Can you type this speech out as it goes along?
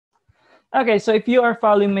Okay, so if you are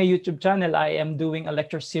following my YouTube channel, I am doing a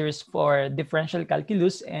lecture series for differential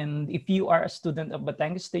calculus. And if you are a student of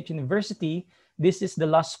Batangas State University, this is the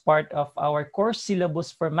last part of our course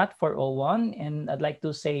syllabus for Math 401. And I'd like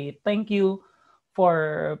to say thank you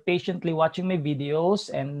for patiently watching my videos.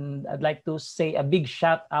 And I'd like to say a big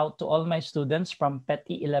shout out to all my students from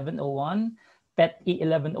PETE 1101, PETE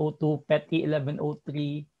 1102, PETE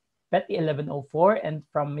 1103, PETE 1104, and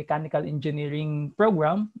from Mechanical Engineering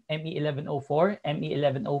Program, ME 1104, ME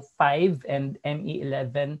 1105, and ME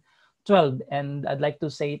 1112. And I'd like to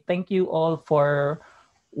say thank you all for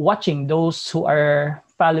watching. Those who are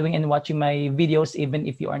following and watching my videos, even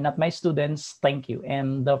if you are not my students, thank you.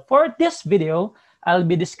 And for this video, I'll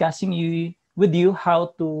be discussing with you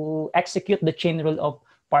how to execute the chain rule of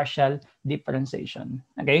partial differentiation.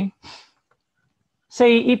 Okay?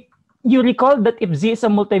 Say if you recall that if z is a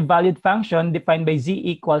multi-valued function defined by z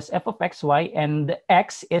equals f of xy and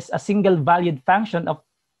x is a single valued function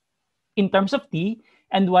in terms of t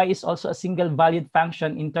and y is also a single valued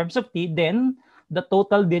function in terms of t, then the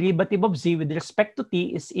total derivative of z with respect to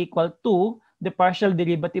t is equal to the partial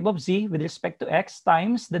derivative of z with respect to x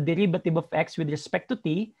times the derivative of x with respect to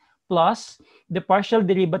t plus the partial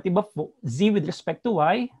derivative of z with respect to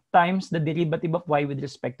y times the derivative of y with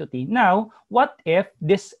respect to t. Now, what if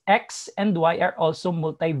this x and y are also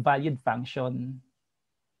multi-valued function?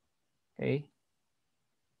 Okay.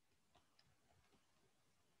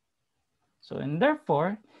 So, and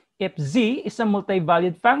therefore, if z is a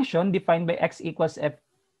multi-valued function defined by x equals f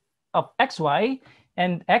of xy,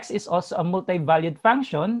 and x is also a multi-valued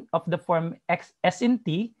function of the form s in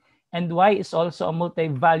t, and y is also a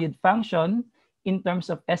multi-valued function in terms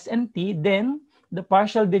of s and t, then the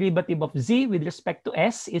partial derivative of z with respect to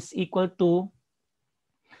s is equal to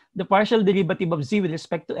the partial derivative of z with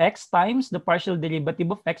respect to x times the partial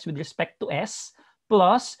derivative of x with respect to s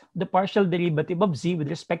plus the partial derivative of z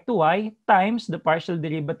with respect to y times the partial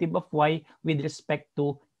derivative of y with respect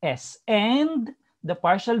to s. And the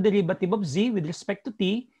partial derivative of z with respect to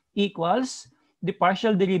t equals the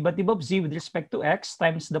partial derivative of z with respect to x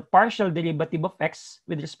times the partial derivative of x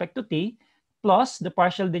with respect to t plus the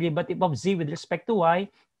partial derivative of z with respect to y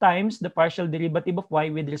times the partial derivative of y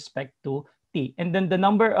with respect to t. And then the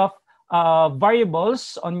number of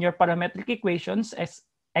variables on your parametric equations as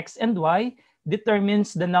x and y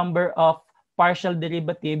determines the number of partial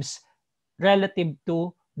derivatives relative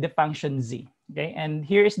to the function z. Okay, and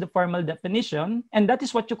here is the formal definition, and that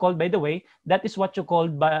is what you call, by the way, that is what you call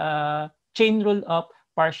by chain rule of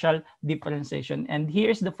partial differentiation. And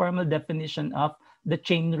here's the formal definition of the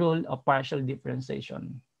chain rule of partial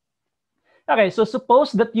differentiation. Okay, so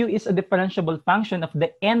suppose that u is a differentiable function of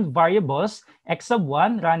the n variables x sub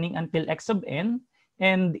 1 running until x sub n,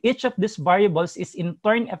 and each of these variables is in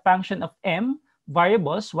turn a function of m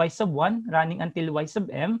variables y sub 1 running until y sub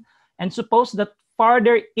m, and suppose that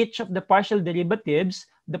further each of the partial derivatives,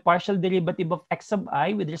 the partial derivative of x sub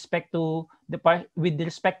I with respect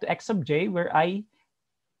to x sub j, where I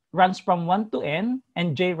runs from 1 to n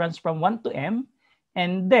and j runs from 1 to m,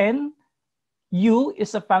 and then u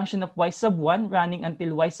is a function of y sub 1 running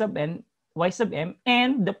until y sub m,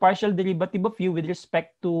 and the partial derivative of u with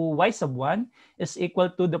respect to y sub 1 is equal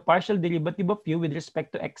to the partial derivative of u with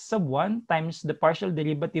respect to x sub 1 times the partial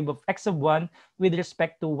derivative of x sub 1 with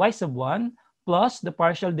respect to y sub 1 plus the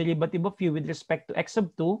partial derivative of u with respect to x sub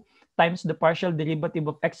 2 times the partial derivative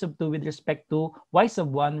of x sub 2 with respect to y sub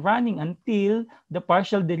 1 running until the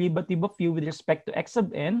partial derivative of u with respect to x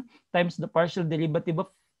sub n times the partial derivative of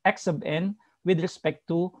x sub n with respect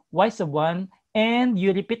to y sub 1, and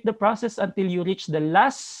you repeat the process until you reach the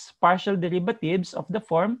last partial derivatives of the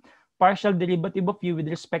form partial derivative of u with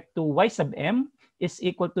respect to y sub m is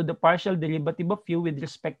equal to the partial derivative of u with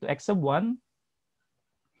respect to x sub 1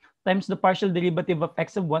 times the partial derivative of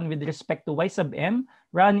x sub 1 with respect to y sub m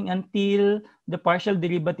running until the partial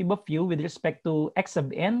derivative of u with respect to x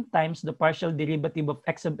sub n times the partial derivative of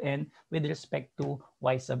x sub n with respect to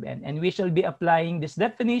y sub n. And we shall be applying this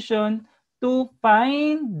definition to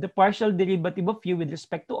find the partial derivative of u with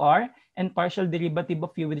respect to r and partial derivative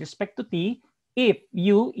of u with respect to t if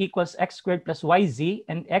u equals x squared plus yz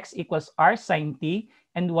and x equals r sine t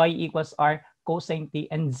and y equals r cosine t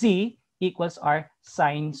and z equals r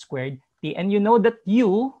sine squared t. And you know that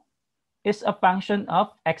u is a function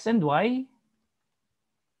of x and y.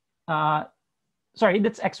 Sorry,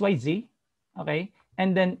 that's x, y, z. Okay.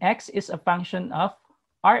 And then x is a function of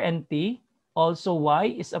r and t. Also,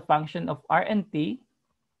 y is a function of r and t.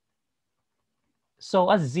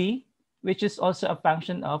 So as z, which is also a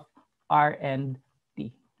function of r and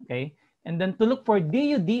t. Okay. And then to look for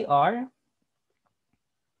du dr,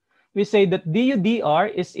 we say that du dr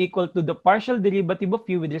is equal to the partial derivative of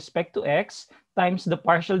u with respect to x times the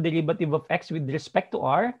partial derivative of x with respect to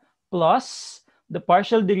r plus the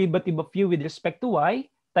partial derivative of u with respect to y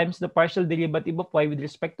times the partial derivative of y with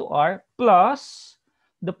respect to r plus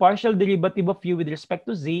the partial derivative of u with respect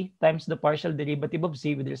to z times the partial derivative of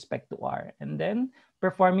z with respect to r. And then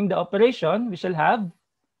performing the operation, we shall have,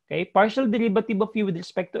 okay, partial derivative of u with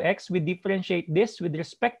respect to x, we differentiate this with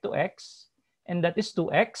respect to x, and that is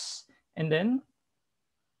 2x. And then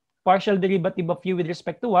partial derivative of u with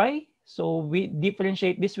respect to y, so we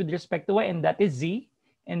differentiate this with respect to y, and that is z.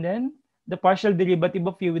 And then the partial derivative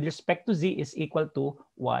of u with respect to z is equal to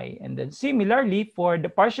y. And then similarly, for the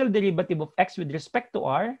partial derivative of x with respect to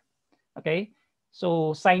r, okay,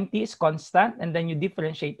 so sine t is constant, and then you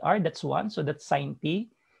differentiate r, that's 1, so that's sine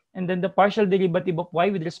t. And then the partial derivative of y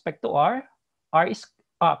with respect to r is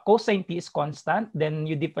cosine t is constant, then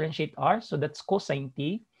you differentiate r, so that's cosine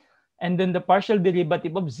t. And then the partial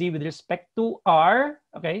derivative of z with respect to r,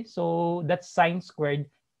 okay, so that's sine squared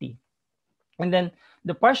t. And then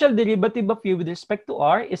the partial derivative of u with respect to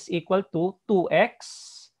r is equal to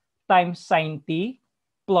 2x times sine t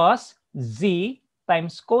plus z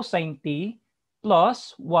times cosine t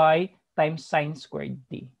plus y times sine squared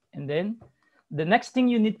t. And then the next thing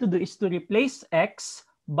you need to do is to replace x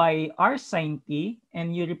by r sine t,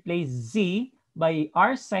 and you replace z by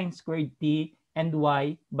r sine squared t and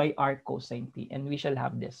y by r cosine t. And we shall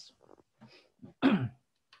have this.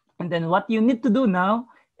 And then what you need to do now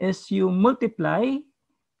is you multiply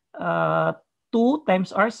 2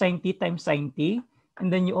 times r sine t times sine t,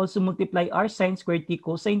 and then you also multiply r sine squared t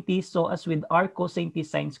cosine t, so as with r cosine t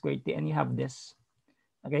sine squared t, and you have this.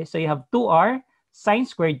 Okay, so you have 2r sine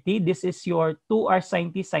squared t, this is your 2r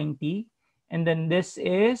sine t, and then this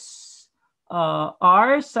is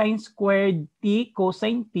r sine squared t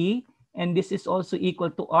cosine t, and this is also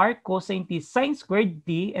equal to r cosine t sine squared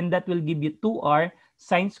t, and that will give you 2r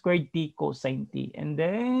sine squared t cosine t. And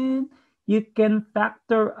then you can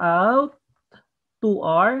factor out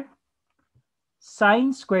 2r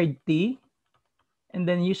sine squared t, and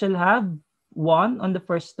then you shall have 1 on the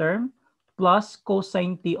first term plus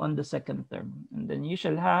cosine t on the second term. And then you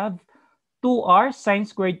shall have 2r sine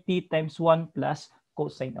squared t times 1 plus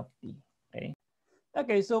cosine of t. Okay.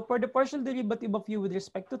 Okay, so for the partial derivative of u with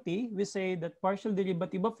respect to t, we say that partial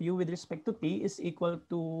derivative of u with respect to t is equal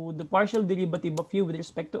to the partial derivative of u with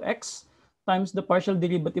respect to x times the partial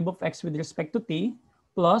derivative of x with respect to t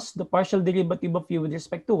plus the partial derivative of u with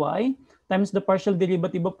respect to y times the partial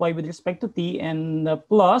derivative of y with respect to t, and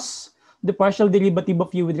plus the partial derivative of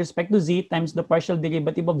u with respect to z times the partial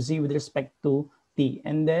derivative of z with respect to t.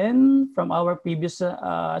 And then from our previous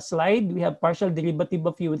slide, we have partial derivative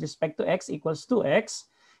of u with respect to x equals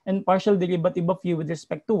 2x, and partial derivative of u with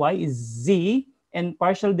respect to y is z, and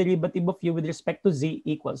partial derivative of u with respect to z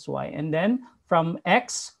equals y. And then from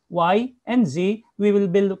x, y, and z, we will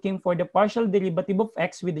be looking for the partial derivative of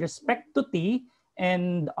x with respect to t,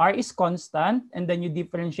 and r is constant, and then you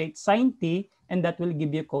differentiate sine t, and that will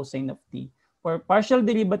give you cosine of t. For partial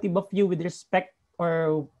derivative of u with respect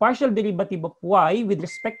or partial derivative of y with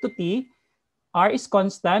respect to t, r is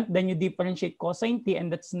constant, then you differentiate cosine t,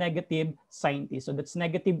 and that's negative sine t. So that's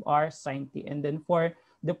negative r sine t. And then for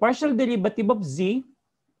the partial derivative of z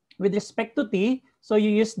with respect to t, so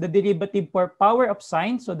you use the derivative for power of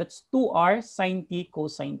sine, so that's 2r sine t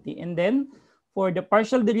cosine t. And then for the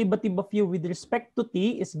partial derivative of u with respect to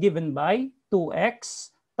t is given by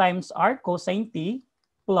 2x times r cosine t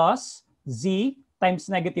plus z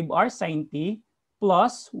times negative r sine t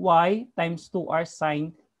plus y times 2r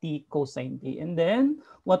sine t cosine t. And then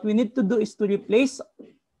what we need to do is to replace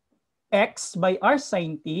x by r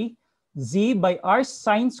sine t, z by r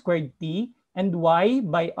sine squared t, and y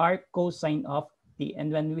by r cosine of t.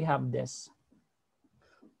 And when we have this,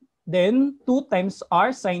 then 2 times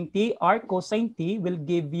r sine t, r cosine t will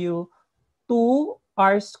give you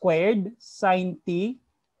 2r squared sine t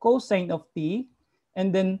cosine of t,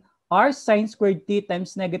 and then r sine squared t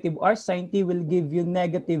times negative r sine t will give you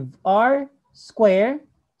negative r square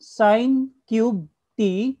sine cube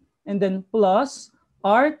t, and then plus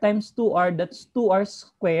r times 2r, that's 2r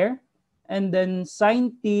square, and then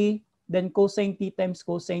sine t, then cosine t times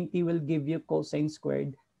cosine t will give you cosine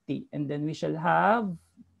squared t. And then we shall have,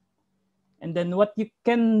 and then what you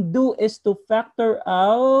can do is to factor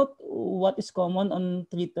out what is common on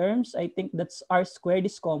 3 terms. I think that's r squared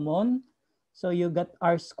is common. So you got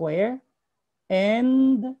r square,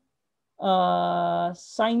 and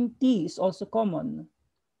sine t is also common,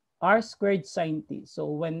 r squared sine t.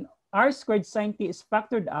 So when r squared sine t is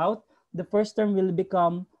factored out, the first term will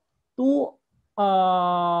become 2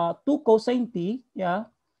 cosine t,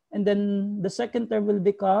 yeah, And then the second term will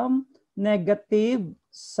become negative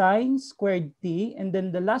sine squared t. And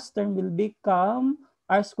then the last term will become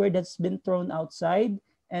r squared that's been thrown outside,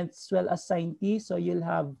 and as well as sine t. So you'll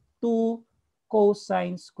have 2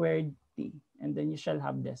 cosine squared t. And then you shall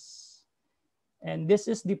have this. And this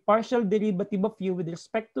is the partial derivative of u with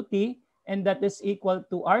respect to t. And that is equal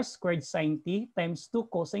to r squared sine t times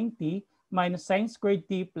 2 cosine t minus sine squared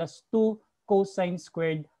t plus 2 cosine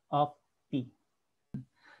squared of t.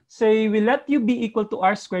 So we let u be equal to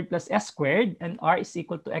r squared plus s squared, and r is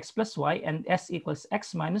equal to x plus y, and s equals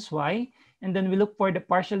x minus y. And then we look for the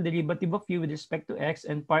partial derivative of u with respect to x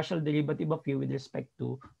and partial derivative of u with respect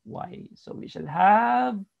to y. So we shall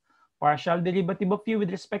have partial derivative of u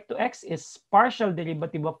with respect to x is partial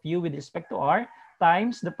derivative of u with respect to r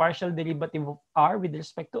times the partial derivative of r with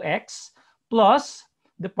respect to x plus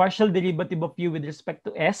the partial derivative of u with respect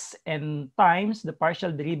to s and times the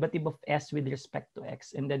partial derivative of s with respect to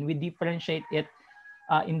x. And then we differentiate it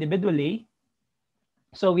individually.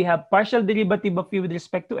 So we have partial derivative of u with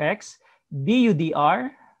respect to x, du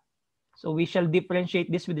dr. So we shall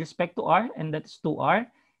differentiate this with respect to r, and that's 2r.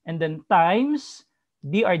 And then times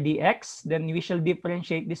dr dx. Then we shall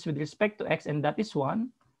differentiate this with respect to x, and that is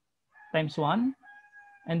 1 times 1.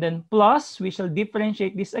 And then plus, we shall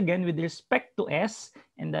differentiate this again with respect to s,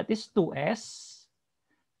 and that is 2s,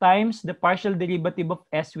 times the partial derivative of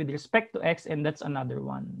s with respect to x, and that's another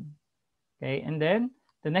 1. Okay, and then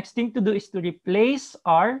the next thing to do is to replace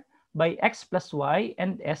r by x plus y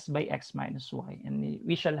and s by x minus y. And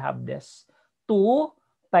we shall have this. 2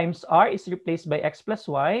 times r is replaced by x plus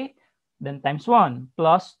y, then times 1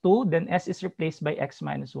 plus 2, then s is replaced by x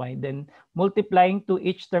minus y. Then multiplying to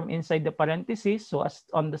each term inside the parentheses, so as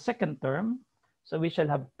on the second term, so we shall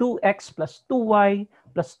have 2x plus 2y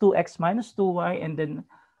plus 2x minus 2y, and then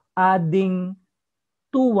adding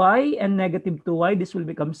 2y and negative 2y, this will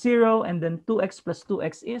become 0, and then 2x plus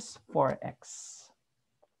 2x is 4x.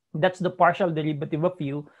 That's the partial derivative of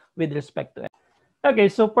u with respect to x. Okay,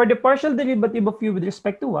 so for the partial derivative of u with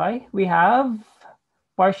respect to y, we have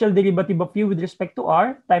partial derivative of u with respect to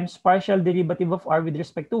r times partial derivative of r with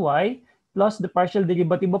respect to y plus the partial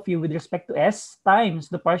derivative of u with respect to s times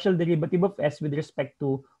the partial derivative of s with respect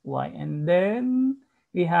to y. And then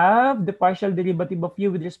we have the partial derivative of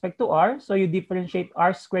u with respect to r. So you differentiate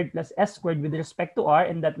r squared plus s squared with respect to r,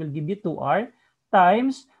 and that will give you 2r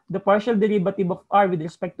times the partial derivative of r with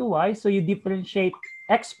respect to y. So you differentiate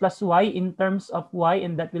x plus y in terms of y,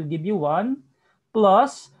 and that will give you 1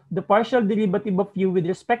 plus the partial derivative of u with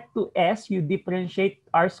respect to s, you differentiate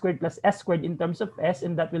r squared plus s squared in terms of s,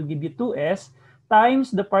 and that will give you 2s,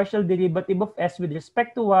 times the partial derivative of s with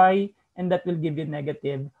respect to y, and that will give you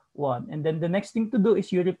negative 1. And then the next thing to do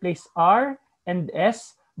is you replace r and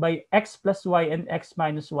s by x plus y and x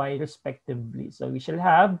minus y respectively. So we shall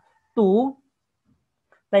have 2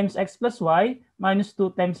 times x plus y minus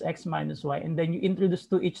 2 times x minus y. And then you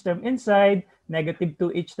introduce 2 each term inside, negative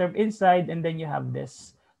 2 each term inside, and then you have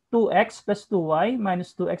this. 2x plus 2y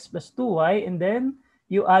minus 2x plus 2y, and then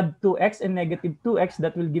you add 2x and negative 2x,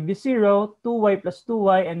 that will give you 0, 2y plus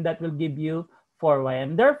 2y, and that will give you 4y.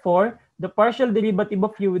 And therefore, the partial derivative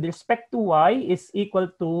of u with respect to y is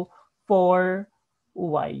equal to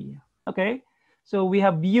 4y. Okay, so we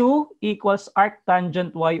have u equals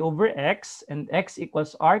arctangent y over x, and x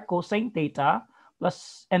equals r cosine theta,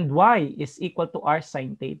 plus and y is equal to r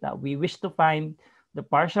sine theta. We wish to find the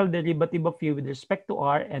partial derivative of u with respect to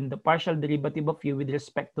r and the partial derivative of u with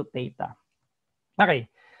respect to theta. Okay,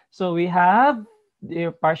 so we have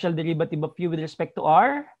the partial derivative of u with respect to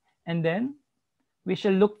r, and then we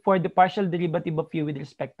shall look for the partial derivative of u with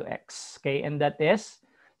respect to x. Okay, and that is,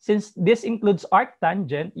 since this includes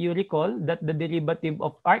arctangent, you recall that the derivative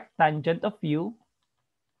of arctangent of u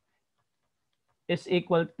is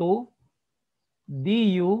equal to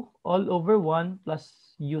du all over 1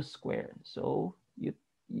 plus u squared. So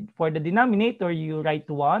for the denominator, you write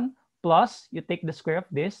 1 plus, you take the square of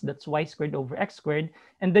this, that's y squared over x squared,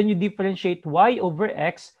 and then you differentiate y over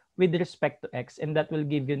x with respect to x, and that will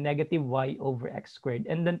give you negative y over x squared.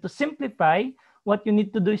 And then to simplify, what you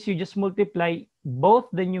need to do is you just multiply both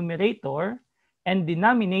the numerator and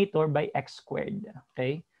denominator by x squared.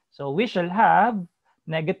 Okay, so we shall have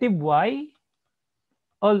negative y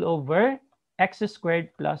all over x squared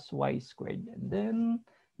plus y squared, and then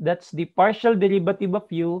that's the partial derivative of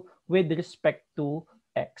u with respect to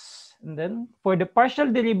x. And then for the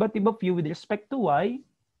partial derivative of u with respect to y,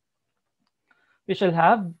 we shall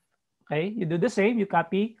have, okay, you do the same, you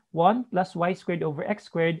copy 1 plus y squared over x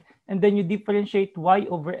squared, and then you differentiate y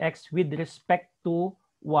over x with respect to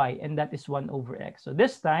y, and that is 1 over x. So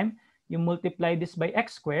this time, you multiply this by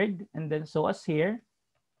x squared, and then so as here,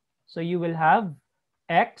 So you will have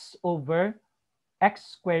x over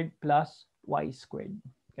x squared plus y squared.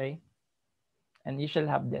 Okay? And you shall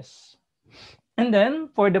have this. And then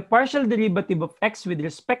for the partial derivative of x with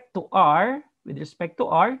respect to r,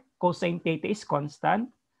 cosine theta is constant.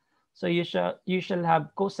 So you shall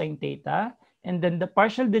have cosine theta. And then the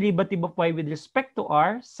partial derivative of y with respect to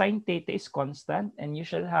r, sine theta is constant. And you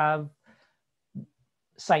shall have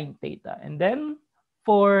sine theta. And then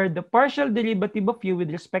for the partial derivative of u with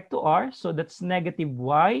respect to r, so that's negative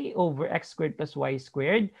y over x squared plus y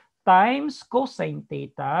squared times cosine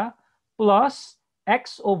theta plus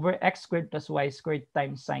x over x squared plus y squared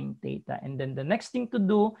times sine theta. And then the next thing to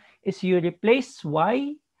do is you replace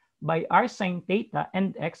y by r sine theta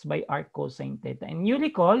and x by r cosine theta. And you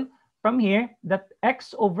recall from here that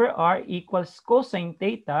x over r equals cosine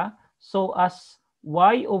theta, so as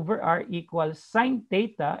y over r equals sine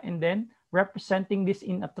theta, and then representing this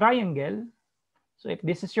in a triangle. So if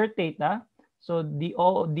this is your theta, so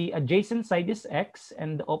the adjacent side is x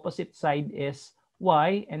and the opposite side is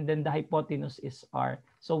y, and then the hypotenuse is r.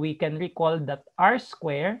 So we can recall that r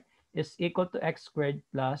squared is equal to x squared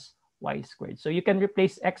plus y squared. So you can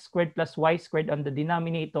replace x squared plus y squared on the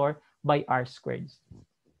denominator by r squared.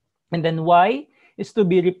 And then y is to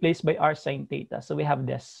be replaced by r sine theta. So we have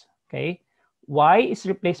this, okay? Y is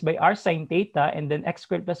replaced by r sine theta, and then x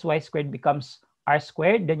squared plus y squared becomes r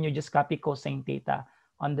squared. Then you just copy cosine theta.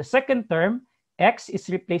 On the second term, x is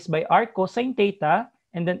replaced by r cosine theta,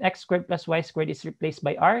 and then x squared plus y squared is replaced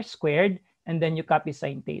by r squared, and then you copy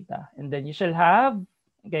sine theta. And then you shall have,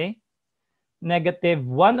 okay, negative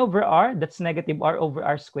 1 over r, that's negative r over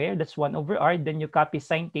r squared, that's 1 over r. Then you copy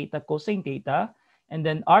sine theta, cosine theta, and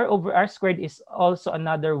then r over r squared is also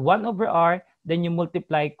another 1 over r. Then you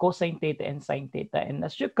multiply cosine theta and sine theta. And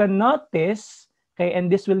as you can notice, okay, and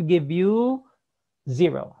this will give you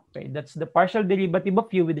 0. Okay, that's the partial derivative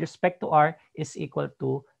of u with respect to r is equal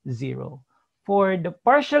to 0. For the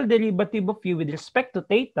partial derivative of u with respect to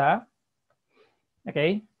theta,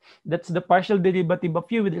 okay, that's the partial derivative of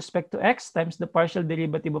u with respect to x times the partial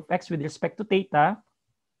derivative of x with respect to theta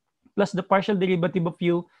plus the partial derivative of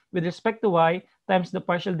u with respect to y times the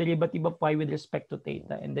partial derivative of y with respect to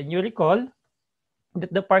theta. And then you recall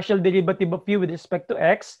that the partial derivative of u with respect to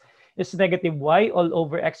x is negative y all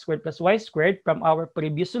over x squared plus y squared from our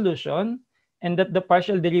previous solution, and that the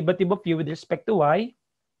partial derivative of u with respect to y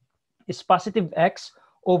is positive x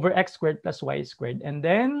over x squared plus y squared. And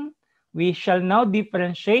then we shall now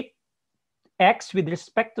differentiate x with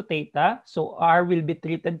respect to theta, so r will be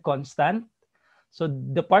treated constant. So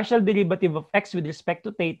the partial derivative of x with respect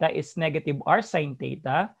to theta is negative r sine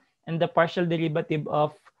theta, and the partial derivative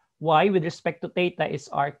of y with respect to theta is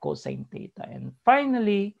r cosine theta. And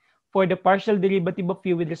finally, for the partial derivative of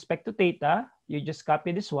u with respect to theta, you just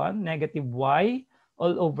copy this one, negative y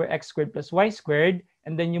all over x squared plus y squared,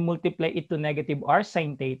 and then you multiply it to negative r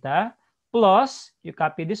sine theta, plus you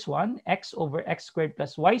copy this one, x over x squared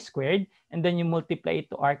plus y squared, and then you multiply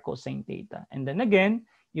it to r cosine theta. And then again,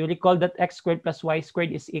 you recall that x squared plus y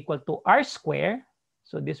squared is equal to r squared,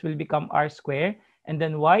 so this will become r squared, and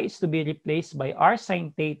then y is to be replaced by r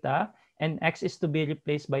sine theta, and x is to be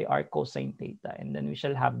replaced by r cosine theta. And then we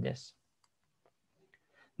shall have this.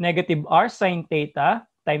 Negative r sine theta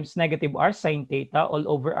times negative r sine theta all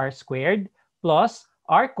over r squared plus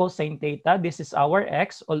r cosine theta, this is our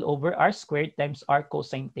x, all over r squared times r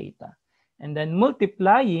cosine theta. And then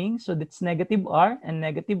multiplying, so that's negative r and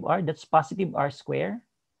negative r, that's positive r squared.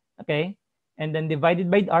 Okay, and then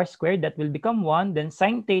divided by r squared, that will become 1. Then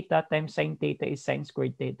sine theta times sine theta is sine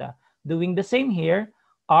squared theta. Doing the same here,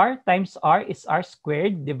 r times r is r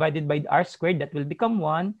squared divided by r squared, that will become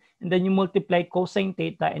 1. And then you multiply cosine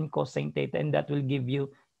theta and cosine theta, and that will give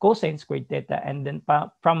you cosine squared theta. And then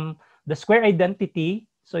from the square identity,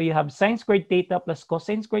 so you have sine squared theta plus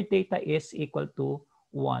cosine squared theta is equal to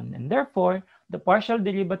 1. And therefore, the partial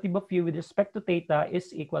derivative of u with respect to theta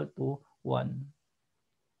is equal to 1.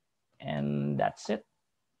 And that's it.